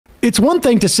It's one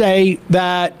thing to say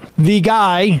that the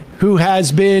guy who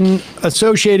has been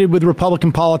associated with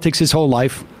Republican politics his whole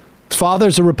life, his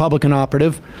father's a Republican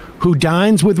operative, who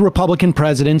dines with Republican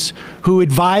presidents, who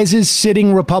advises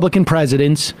sitting Republican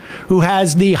presidents, who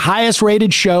has the highest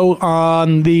rated show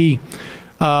on the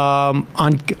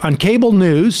on cable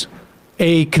news,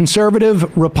 a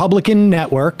conservative Republican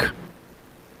network,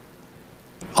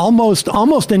 almost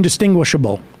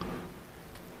indistinguishable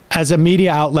as a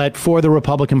media outlet for the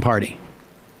Republican Party.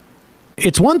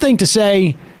 It's one thing to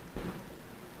say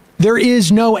there is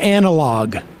no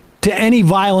analog to any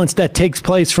violence that takes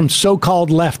place from so-called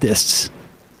leftists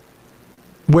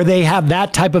where they have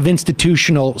that type of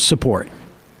institutional support.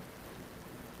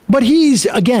 But he's,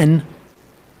 again,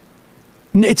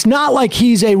 it's not like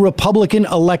he's a Republican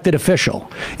elected official.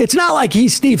 It's not like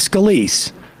he's Steve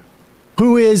Scalise,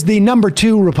 who is the number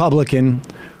 2 Republican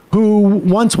who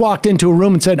once walked into a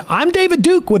room and said, I'm David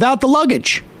Duke without the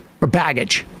luggage or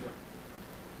baggage.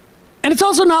 And it's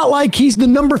also not like he's the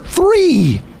number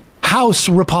 3 House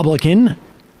Republican,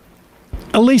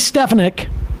 Elise Stefanik,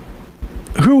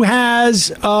 who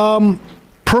has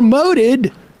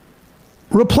promoted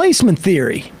replacement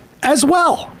theory as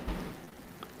well.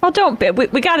 Well,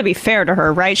 we got to be fair to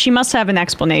her, right? She must have an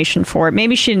explanation for it.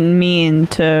 Maybe she didn't mean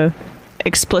to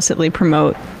explicitly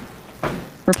promote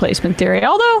replacement theory,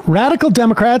 although radical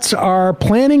Democrats are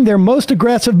planning their most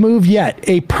aggressive move yet,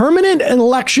 a permanent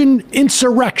election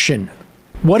insurrection.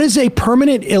 What is a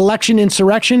permanent election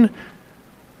insurrection?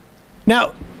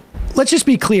 Now, let's just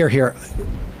be clear here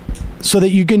so that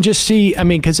you can just see, I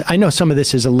mean, because I know some of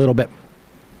this is a little bit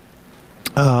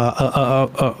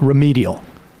remedial.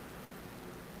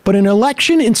 But an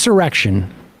election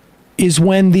insurrection is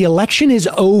when the election is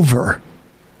over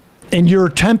and you're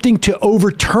attempting to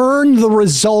overturn the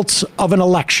results of an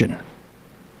election.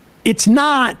 It's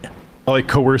not like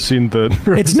coercing the...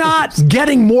 It's not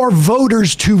getting more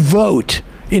voters to vote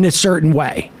in a certain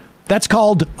way. That's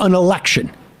called an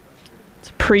election. It's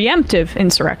a preemptive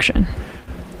insurrection.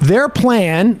 Their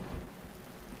plan,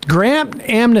 grant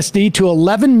amnesty to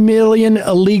 11 million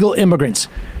illegal immigrants.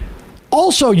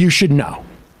 Also, you should know,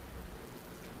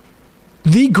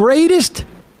 the greatest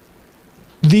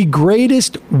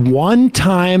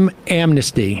one-time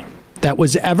amnesty that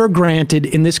was ever granted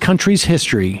in this country's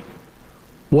history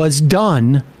was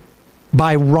done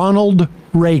by Ronald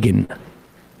Reagan.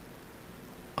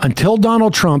 Until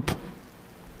Donald Trump,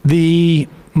 the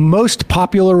most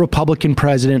popular Republican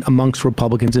president amongst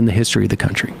Republicans in the history of the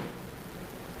country.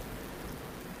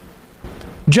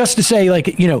 Just to say,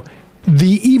 like, you know,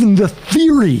 even the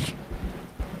theory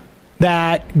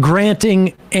that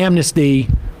granting amnesty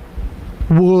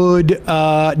would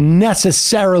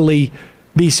necessarily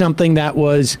be something that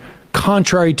was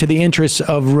contrary to the interests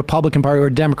of Republican Party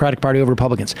or Democratic Party over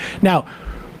Republicans. Now,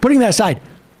 putting that aside,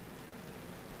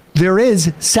 there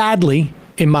is, sadly,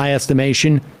 in my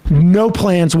estimation, no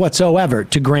plans whatsoever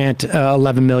to grant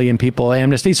 11 million people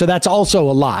amnesty. So that's also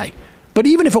a lie. But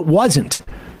even if it wasn't,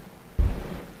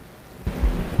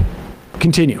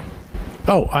 continue.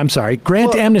 Oh, I'm sorry.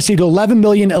 Grant amnesty to 11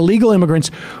 million illegal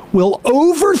immigrants will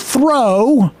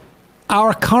overthrow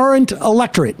our current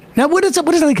electorate. Now, what is it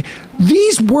like?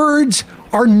 These words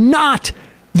are not,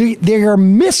 they are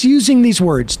misusing these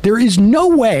words. There is no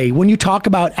way when you talk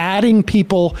about adding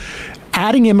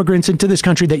immigrants into this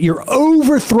country that you're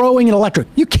overthrowing an electorate.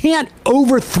 You can't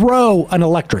overthrow an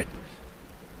electorate.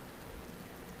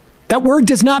 That word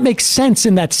does not make sense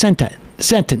in that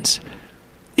sentence.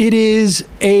 It is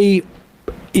a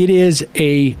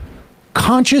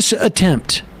conscious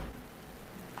attempt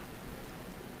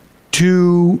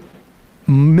to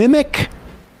mimic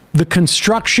the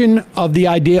construction of the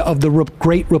idea of the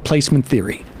great replacement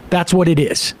theory. That's what it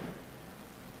is.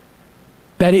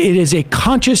 That it is a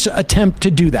conscious attempt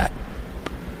to do that.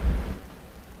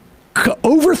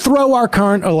 Overthrow our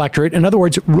current electorate. In other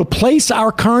words, replace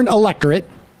our current electorate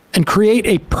and create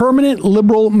a permanent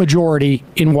liberal majority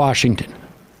in Washington.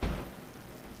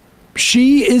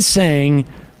 She is saying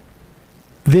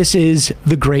this is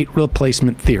the great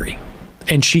replacement theory.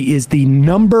 And she is the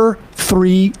number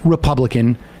 3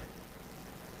 Republican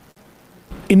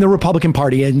in the Republican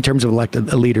Party in terms of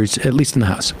elected leaders, at least in the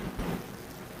House.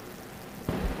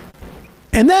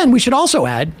 And then we should also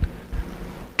add,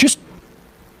 just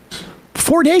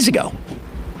 4 days ago,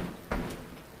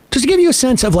 just to give you a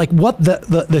sense of like what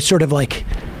the sort of like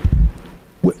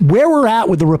where we're at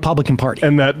with the Republican Party.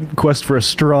 And that quest for a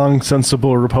strong,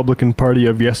 sensible Republican Party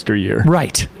of yesteryear.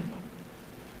 Right.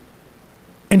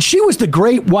 And she was the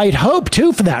great white hope,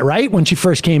 too, for that, right? When she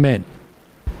first came in.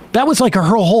 That was like her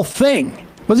whole thing.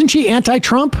 Wasn't she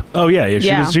anti-Trump? Oh yeah.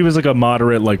 Yeah. She was like a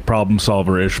moderate, like problem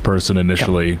solver-ish person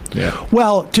initially. Yeah.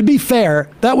 Well, to be fair,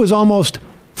 that was almost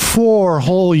 4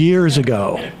 whole years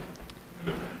ago.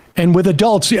 And with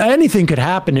adults, anything could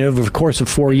happen over the course of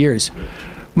 4 years.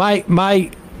 My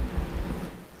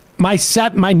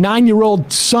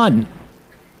 9-year-old son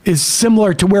is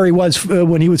similar to where he was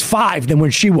when he was 5 than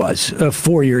when she was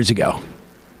 4 years ago.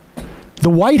 The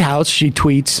White House, she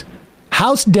tweets,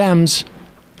 House Dems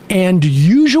and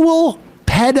usual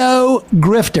pedo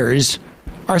grifters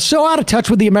are so out of touch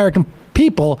with the American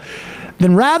people,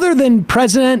 then rather than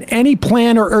present any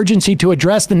plan or urgency to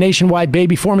address the nationwide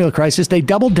baby formula crisis, they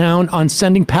doubled down on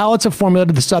sending pallets of formula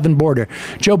to the southern border.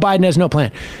 Joe Biden has no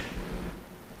plan.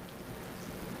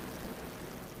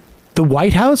 The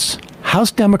White House,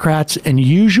 House Democrats, and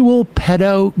usual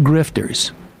pedo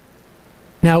grifters.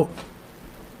 Now,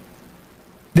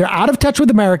 they're out of touch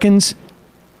with Americans.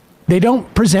 They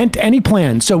don't present any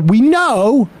plan. So we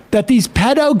know that these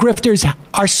pedo grifters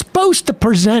are supposed to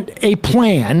present a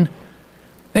plan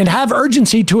and have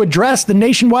urgency to address the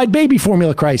nationwide baby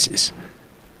formula crisis.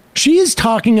 She is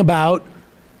talking about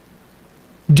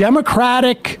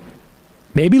Democratic,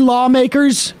 maybe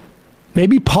lawmakers,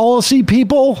 maybe policy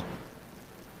people.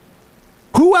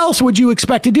 Who else would you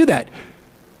expect to do that?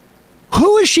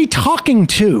 Who is she talking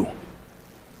to?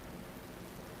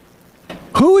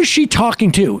 Who is she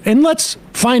talking to? And let's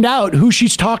find out who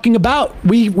she's talking about.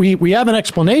 We have an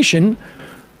explanation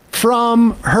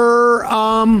from her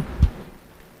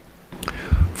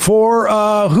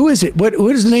who is it? What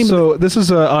is the name? So this is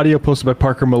an audio posted by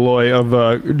Parker Malloy of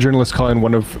a journalist calling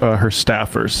one of her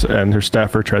staffers, and her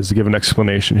staffer tries to give an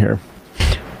explanation here.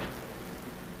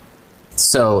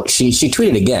 So she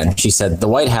tweeted again. She said, the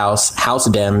White House, House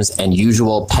Dems, and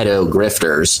usual pedo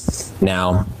grifters.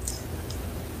 Now,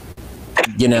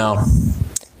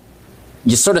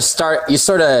 you sort of start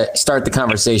the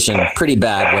conversation pretty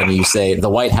bad when you say the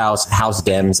White House, House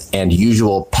Dems, and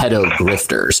usual pedo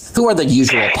grifters. Who are the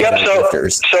usual pedo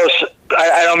grifters? So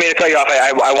I don't mean to cut you off.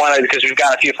 I wanted, because we've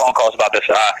got a few phone calls about this.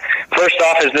 First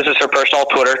off, this is her personal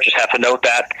Twitter. Just have to note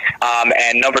that.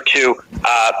 And number two,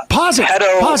 pause it.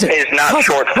 Pedo is not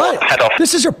short for pedo.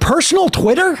 This is her personal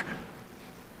Twitter?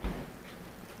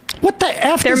 What the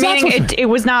F They're is that? meaning it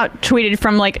was not tweeted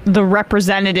from like the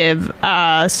representative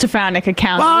Stefanik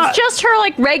account. It was just her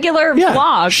like regular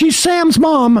blog. She's Sam's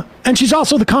mom, and she's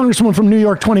also the congresswoman from New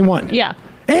York 21. Yeah.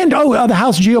 And the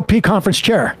House GOP conference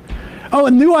chair. Oh,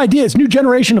 and new ideas, new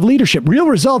generation of leadership, real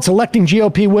results electing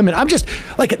GOP women. I'm just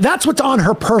like, that's what's on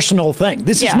her personal thing.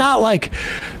 This is not like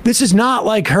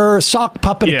her sock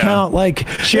puppet account. Like,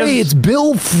 it's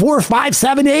Bill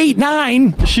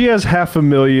 45789. She has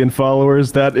 500,000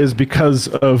 followers. That is because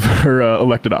of her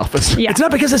elected office. Yeah. It's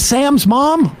not because of Sam's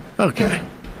mom? Okay.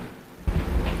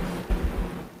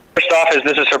 First off,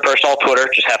 this is her personal Twitter.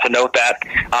 Just have to note that.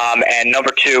 And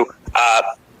number two,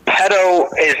 pedo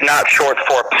is not short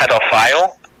for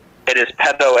pedophile. It is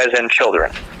pedo as in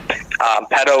children.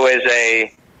 Pedo is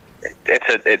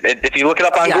if you look it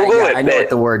up on Google, I know what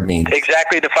the word means.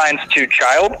 Exactly defines to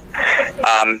child.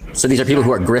 So these are people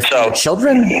who are grifting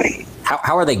children?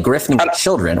 How are they grifting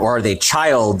children? Or are they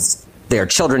they are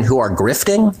children who are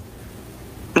grifting?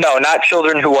 No, not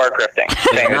children who are grifting.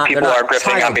 People are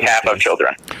grifting on behalf of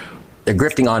children. They're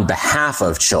grifting on behalf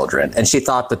of children. And she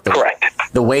thought that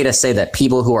the way to say that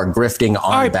people who are grifting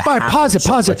on behalf of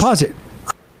children. Pause it.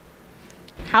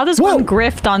 How does one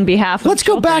grift on behalf of Let's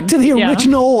children? go back to the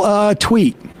original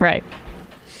tweet. Right.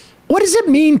 What does it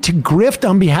mean to grift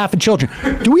on behalf of children?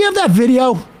 Do we have that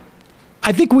video?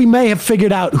 I think we may have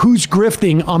figured out who's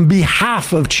grifting on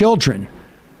behalf of children.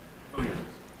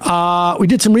 We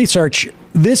did some research.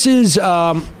 This is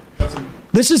the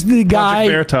guy.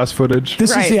 Project Veritas footage.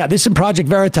 This is some Project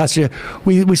Veritas.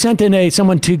 We sent in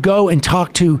someone to go and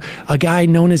talk to a guy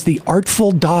known as the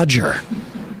Artful Dodger,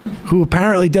 who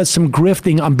apparently does some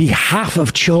grifting on behalf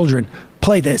of children.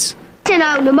 Play this.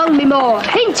 Known among me more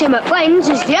intimate friends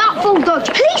is the Artful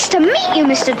Dodger. Pleased to meet you,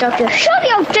 Mr. Dodger. Sure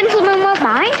the old gentleman won't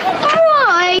mind. All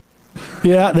right.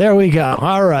 Yeah, there we go.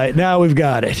 All right, now we've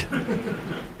got it.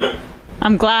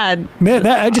 I'm glad. Man,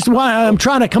 I'm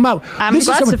trying to come out. I'm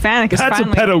glad Stefanik is finally.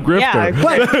 That's a pedo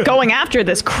grifter. Yeah, going after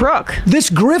this crook. This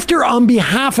grifter on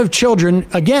behalf of children,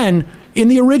 again, in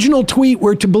the original tweet,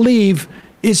 we're to believe,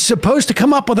 is supposed to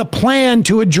come up with a plan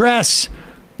to address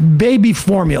baby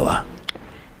formula.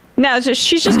 No,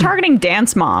 she's just targeting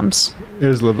dance moms.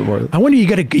 There's a little bit more. I wonder,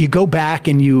 you go back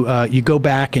and you go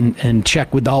back and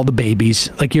check with all the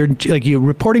babies, like you're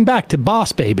reporting back to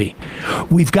Boss Baby.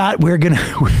 We're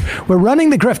running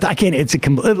the grift. I can't.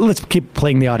 Let's keep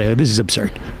playing the audio. This is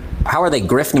absurd. How are they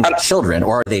grifting children,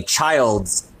 or are they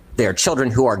they're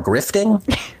children who are grifting?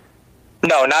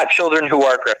 No, not children who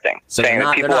are grifting. So saying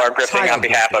that people are grifting on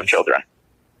behalf of children.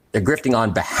 They're grifting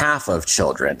on behalf of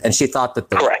children. And she thought that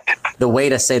Correct. the way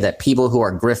to say that people who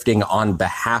are grifting on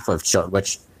behalf of children,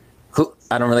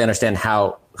 I don't really understand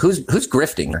who's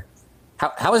grifting?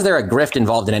 How is there a grift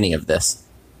involved in any of this?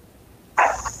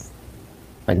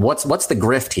 Like, what's the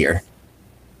grift here?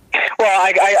 Well,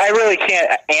 I really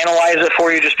can't analyze it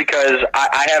for you just because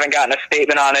I haven't gotten a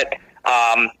statement on it.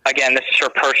 Again, this is her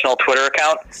personal Twitter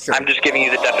account. Sure. I'm just giving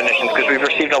you the definitions because we've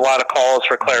received a lot of calls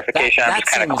for clarification. I'm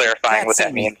just kind of clarifying what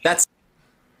that means.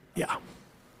 Yeah.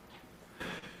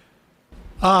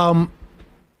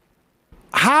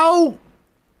 How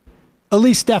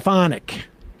Elise Stefanik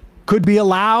could be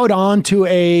allowed onto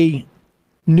a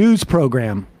news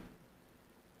program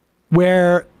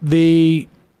where the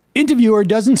interviewer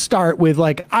doesn't start with,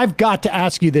 like, I've got to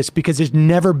ask you this because there's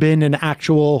never been an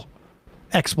actual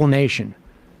explanation.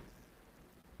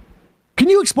 Can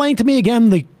you explain to me again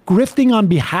the grifting on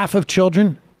behalf of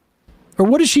children? Or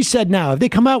what has she said now? Have they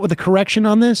come out with a correction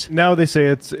on this? Now they say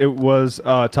it was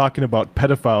talking about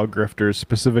pedophile grifters,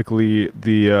 specifically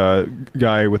the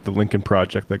guy with the Lincoln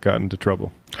Project that got into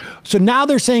trouble. So now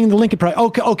they're saying the Lincoln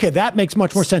Project. Okay, that makes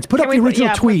much more sense. Put up the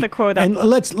original tweet, and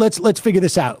let's figure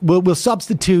this out. We'll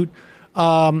substitute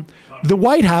the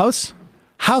White House,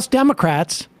 House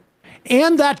Democrats,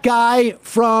 and that guy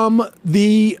from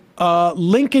the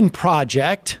Lincoln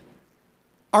Project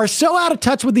are so out of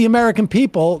touch with the American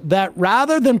people that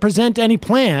rather than present any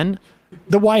plan,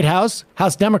 the White House,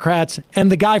 House Democrats,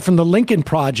 and the guy from the Lincoln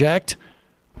Project,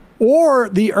 or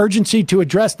the urgency to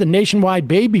address the nationwide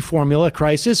baby formula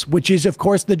crisis, which is, of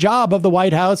course, the job of the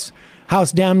White House,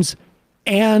 House Dems,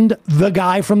 and the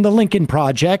guy from the Lincoln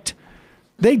Project,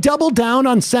 they doubled down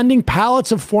on sending pallets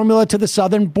of formula to the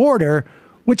southern border,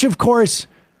 which, of course,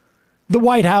 the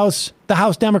White House, the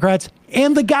House Democrats,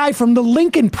 and the guy from the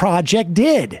Lincoln Project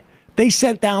did. They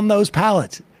sent down those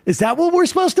pallets. Is that what we're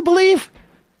supposed to believe?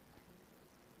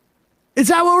 Is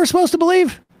that what we're supposed to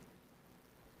believe?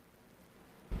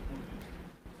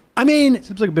 I mean,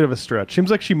 seems like a bit of a stretch. Seems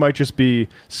like she might just be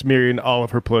smearing all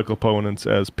of her political opponents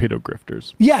as pedo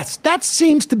grifters. Yes, that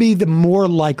seems to be the more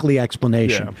likely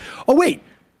explanation. Yeah. Oh, wait.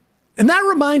 And that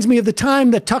reminds me of the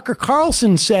time that Tucker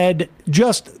Carlson said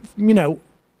just,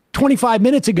 25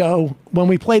 minutes ago when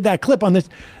we played that clip on this,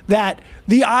 that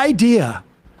the idea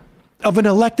of an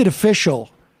elected official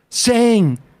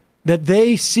saying that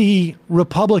they see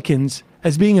Republicans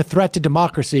as being a threat to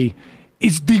democracy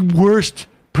is the worst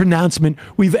pronouncement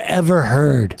we've ever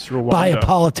heard by a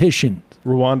politician.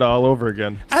 Rwanda all over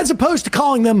again. As opposed to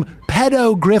calling them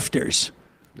pedo grifters,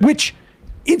 which,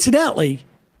 incidentally,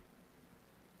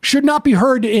 should not be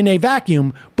heard in a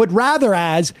vacuum, but rather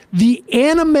as the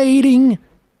animating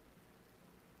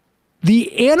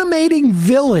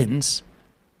villains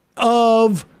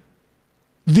of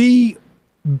the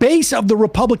base of the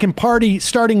Republican Party,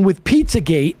 starting with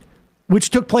Pizzagate, which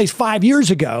took place 5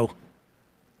 years ago,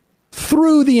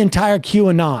 through the entire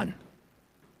QAnon.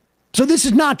 So this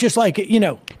is not just like,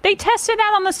 They tested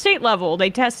that on the state level. They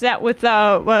tested that with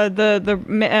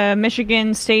the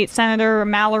Michigan State Senator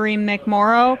Mallory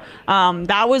McMorrow.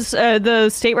 That was the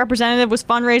state representative was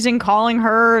fundraising, calling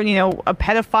her, a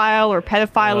pedophile or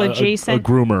pedophile adjacent. A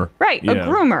groomer. Right, yeah. A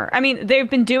groomer. I mean, they've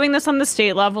been doing this on the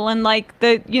state level, and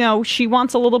she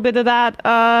wants a little bit of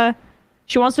that.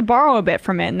 She wants to borrow a bit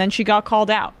from it, and then she got called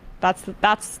out.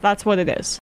 That's what it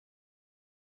is.